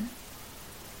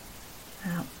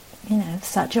 Now,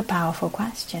 such a powerful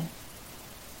question.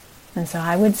 And so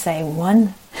I would say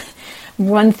one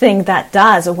thing that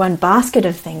does, or one basket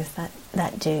of things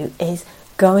that do, is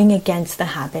going against the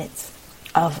habits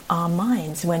of our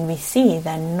minds when we see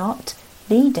they're not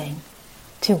leading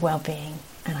to well-being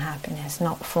and happiness,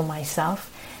 not for myself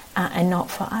and not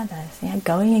for others.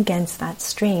 Going against that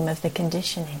stream of the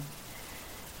conditioning.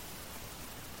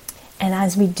 And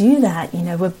as we do that,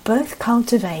 we're both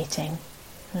cultivating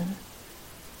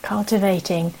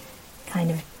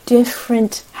kind of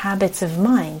different habits of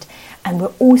mind, and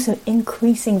we're also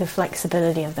increasing the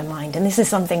flexibility of the mind. And this is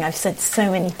something I've said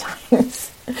so many times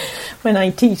when I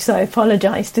teach, so I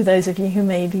apologize to those of you who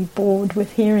may be bored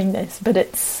with hearing this, but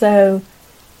it's so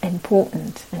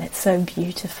important and it's so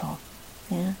beautiful.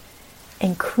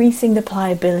 Increasing the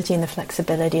pliability and the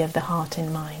flexibility of the heart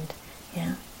and mind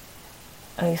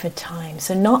over time.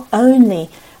 So not only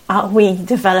are we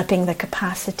developing the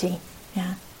capacity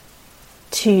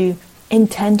to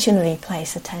intentionally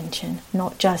place attention,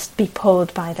 not just be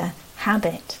pulled by the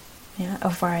habit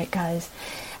of where it goes,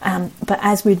 but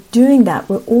as we're doing that,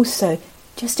 we're also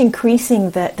just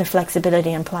increasing the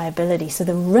flexibility and pliability, so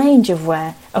the range of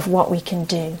what we can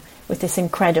do with this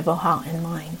incredible heart and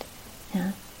mind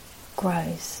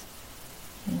grows.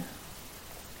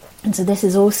 And so this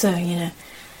is also,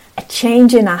 a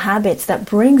change in our habits that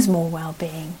brings more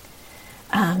well-being,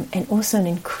 and also an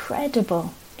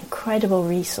incredible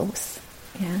resource.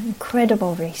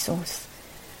 Incredible resource.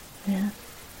 Saying,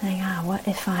 what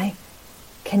if I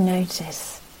can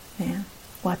notice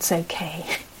what's okay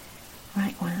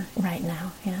right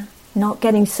now, not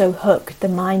getting so hooked, the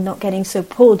mind not getting so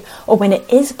pulled, or when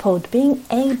it is pulled, being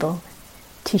able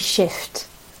to shift,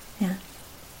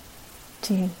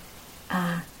 to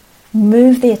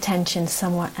move the attention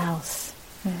somewhere else.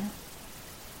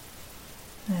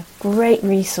 A great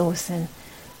resource, and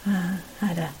I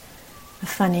had a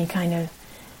funny kind of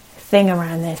thing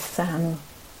around this. It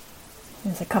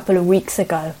was a couple of weeks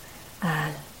ago.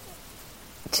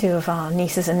 Two of our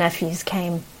nieces and nephews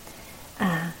came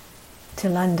to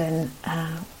London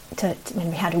when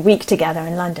we had a week together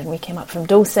in London. We came up from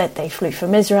Dorset, they flew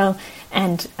from Israel,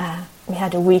 and we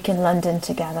had a week in London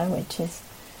together, which is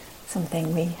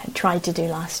something we had tried to do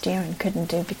last year and couldn't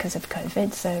do because of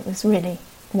COVID, so it was really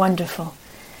wonderful.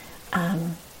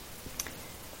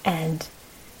 And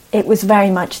it was very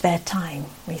much their time.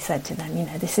 We said to them,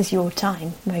 this is your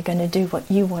time. We're going to do what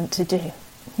you want to do.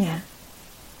 Yeah.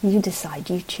 You decide,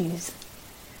 you choose.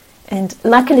 And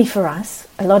luckily for us,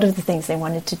 a lot of the things they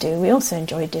wanted to do, we also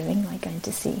enjoy doing, like going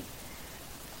to see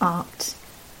art,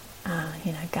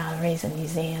 galleries and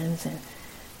museums and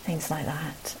things like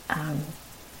that.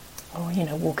 Or,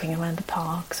 walking around the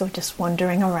parks or just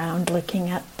wandering around looking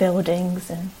at buildings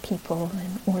and people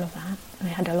and all of that. We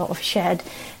had a lot of shared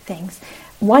things.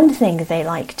 One thing they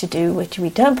like to do, which we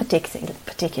don't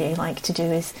particularly like to do,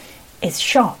 is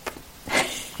shop.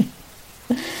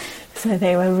 So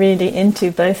they were really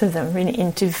into, both of them, really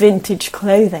into vintage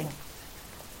clothing.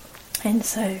 And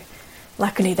so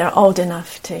luckily they're old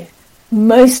enough to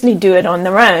mostly do it on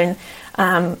their own.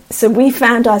 So we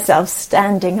found ourselves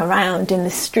standing around in the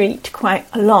street quite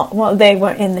a lot while they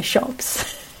were in the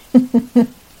shops.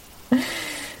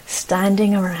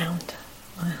 Standing around.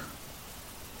 Wow.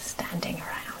 Standing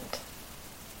around.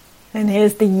 And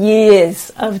here's the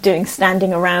years of doing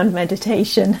standing around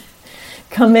meditation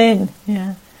come in.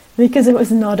 Yeah. Because it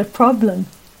was not a problem.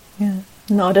 Yeah.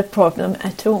 Not a problem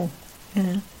at all.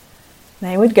 Yeah.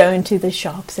 They would go into the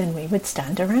shops and we would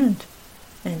stand around.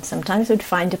 And sometimes we'd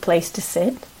find a place to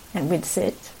sit, and we'd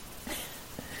sit.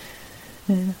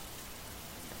 Yeah.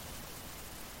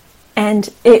 And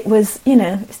it was,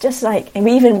 it's just like, and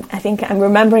I think I'm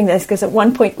remembering this because at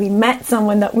one point we met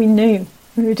someone that we knew.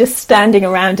 We were just standing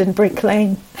around in Brick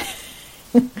Lane.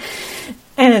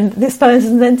 And this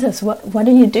person then says, what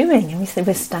are you doing? And we said,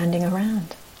 we're standing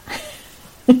around.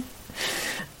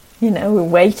 We're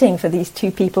waiting for these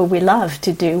two people we love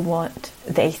to do what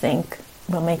they think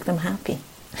will make them happy.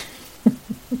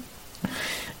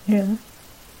 Yeah.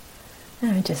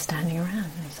 And we're just standing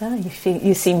around. So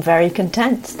you seem very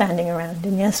content standing around.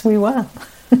 And yes, we were.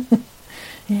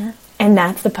 Yeah. And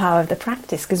that's the power of the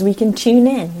practice, because we can tune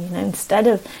in, instead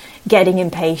of getting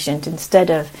impatient, instead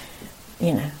of,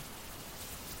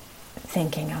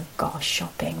 thinking, oh gosh,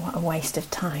 shopping, what a waste of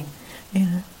time.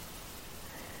 Yeah.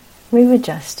 We were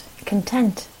just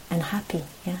content and happy,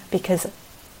 because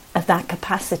of that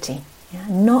capacity. Yeah,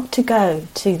 not to go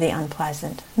to the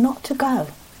unpleasant, not to go.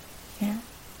 Yeah,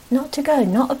 not to go,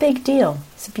 not a big deal.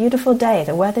 It's a beautiful day,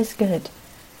 the weather's good.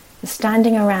 We're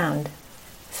standing around.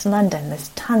 It's London, there's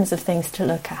tons of things to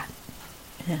look at.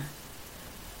 Yeah.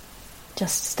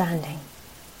 Just standing.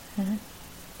 Yeah.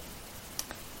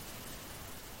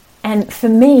 And for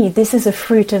me, this is a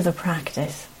fruit of the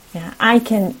practice. Yeah, I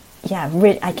can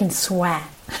swear.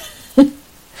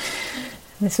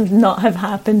 This would not have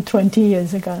happened 20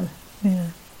 years ago. Yeah.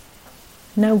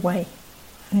 No way.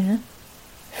 Yeah.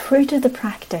 Fruit of the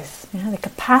practice. Yeah. The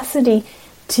capacity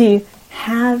to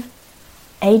have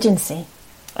agency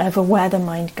over where the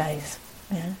mind goes.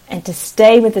 Yeah. And to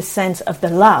stay with the sense of the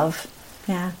love,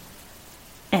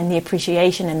 and the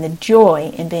appreciation and the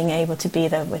joy in being able to be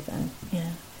there with them.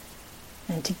 Yeah.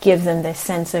 And to give them this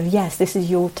sense of, yes, this is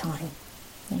your time.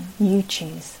 Yeah. You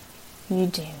choose. You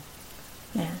do.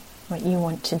 Yeah. What you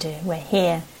want to do. We're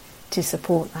here to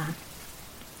support that.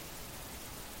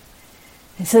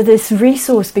 And so this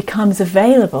resource becomes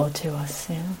available to us,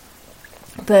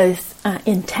 both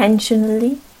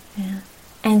intentionally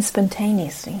and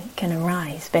spontaneously. It can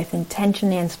arise, both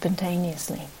intentionally and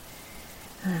spontaneously.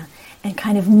 And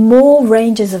kind of more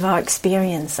ranges of our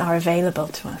experience are available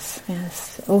to us.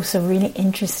 It's also really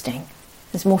interesting.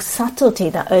 There's more subtlety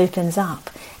that opens up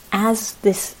as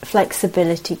this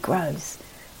flexibility grows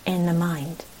in the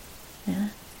mind. Yeah?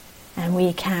 And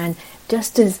we can,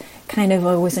 just as kind of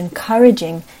I was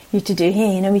encouraging you to do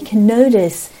here, we can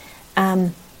notice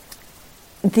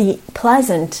the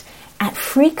pleasant at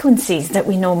frequencies that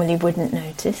we normally wouldn't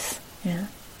notice. Yeah?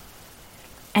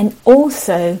 And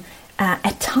also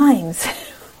at times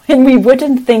when we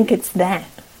wouldn't think it's there.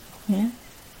 Yeah?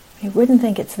 We wouldn't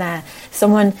think it's there.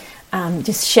 Someone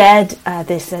just shared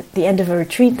this at the end of a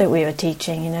retreat that we were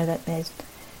teaching, that there's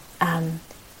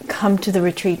come to the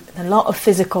retreat with a lot of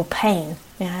physical pain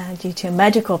due to a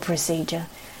medical procedure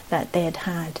that they had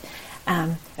had.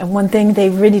 And one thing they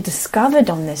really discovered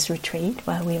on this retreat,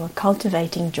 where we were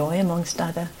cultivating joy amongst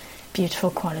other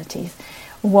beautiful qualities,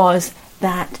 was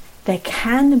that there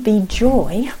can be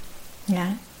joy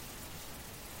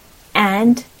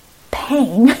and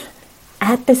pain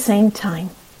at the same time.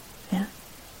 Yeah?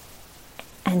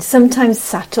 And sometimes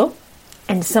subtle,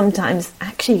 and sometimes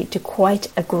actually to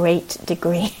quite a great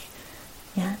degree.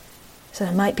 Yeah. So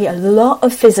there might be a lot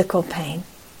of physical pain,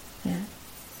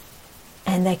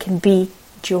 and there can be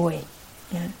joy,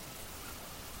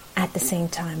 at the same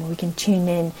time. We can tune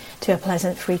in to a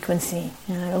pleasant frequency.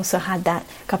 I also had that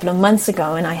a couple of months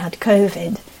ago when I had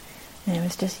COVID, And it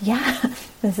was just,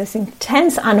 there's this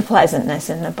intense unpleasantness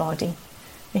in the body.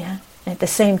 Yeah. And at the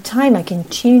same time, I can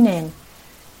tune in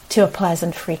to a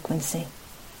pleasant frequency.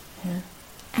 Yeah.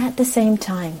 At the same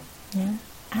time. Yeah.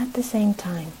 At the same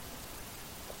time.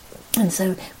 And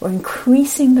so we're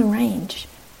increasing the range,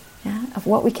 yeah, of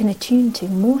what we can attune to.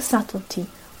 More subtlety,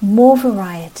 more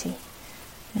variety.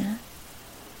 Yeah.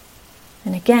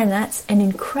 And again, that's an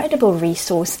incredible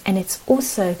resource, and it's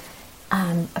also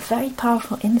a very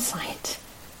powerful insight.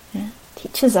 Yeah?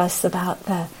 Teaches us about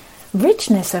the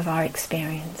richness of our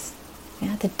experience,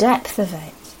 yeah? The depth of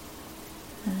it,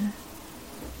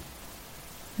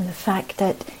 and the fact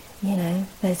that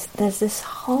there's this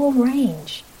whole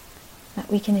range that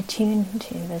we can attune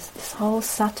to. There's this whole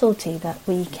subtlety that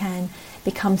we can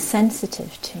become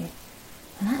sensitive to,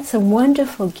 and that's a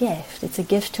wonderful gift. It's a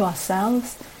gift to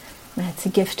ourselves, and it's a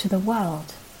gift to the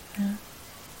world. Yeah?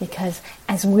 Because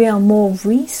as we are more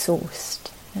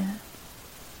resourced,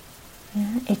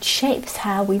 it shapes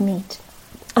how we meet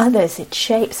others, it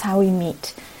shapes how we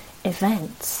meet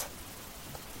events.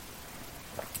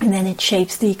 And then it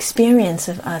shapes the experience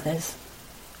of others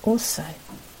also.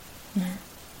 Yeah.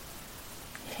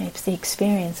 It shapes the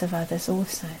experience of others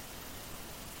also.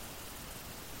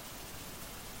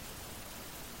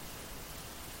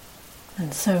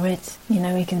 And so it's,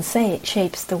 we can say it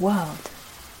shapes the world.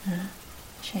 Yeah.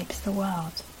 Shapes the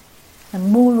world. The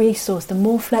more resource, the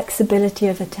more flexibility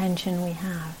of attention we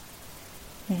have,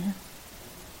 yeah,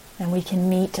 and we can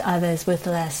meet others with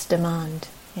less demand.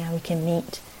 Yeah, we can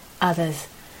meet others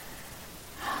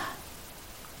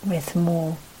with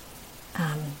more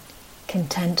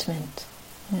contentment,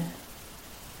 yeah,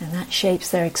 and that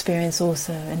shapes their experience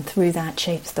also, and through that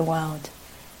shapes the world.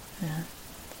 Yeah.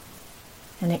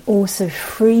 And it also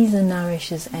frees and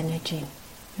nourishes energy,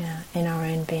 yeah, in our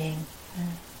own being.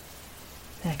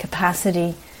 The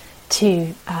capacity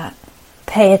to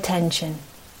pay attention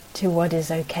to what is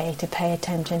okay, to pay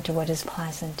attention to what is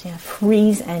pleasant,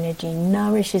 frees energy,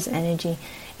 nourishes energy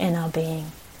in our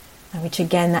being, which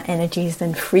again, that energy is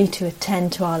then free to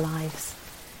attend to our lives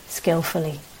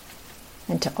skillfully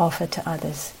and to offer to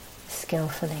others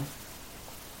skillfully.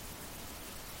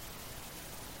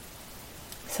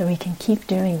 So we can keep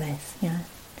doing this,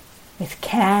 with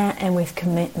care and with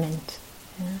commitment.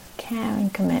 Care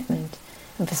and commitment.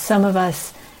 And for some of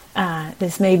us,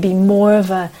 this may be more of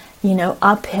a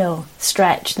uphill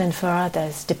stretch than for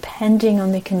others, depending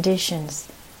on the conditions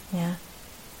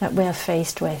that we're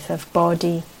faced with, of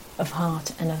body, of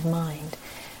heart and of mind.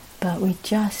 But we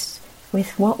just,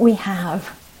 with what we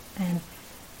have, and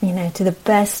to the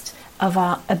best of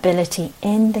our ability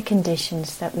in the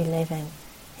conditions that we live in,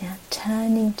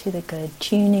 turning to the good,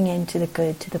 tuning into the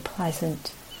good, to the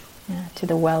pleasant, to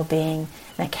the well-being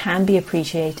that can be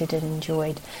appreciated and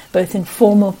enjoyed, both in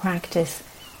formal practice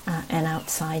and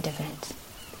outside of it.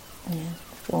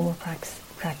 Formal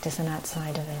practice and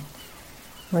outside of it.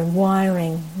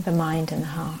 Rewiring the mind and the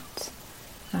heart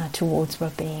towards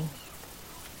well-being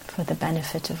for the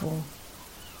benefit of all.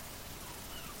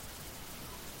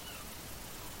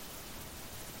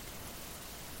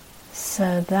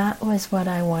 So that was what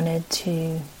I wanted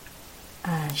to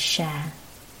share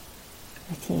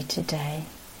with you today.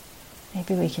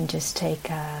 Maybe we can just take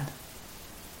a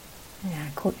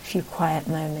few quiet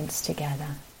moments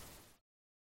together.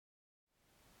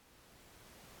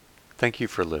 Thank you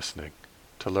for listening.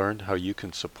 To learn how you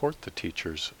can support the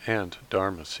teachers and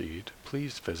Dharma Seed,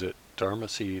 please visit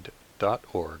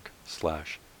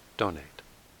dharmaseed.org/donate.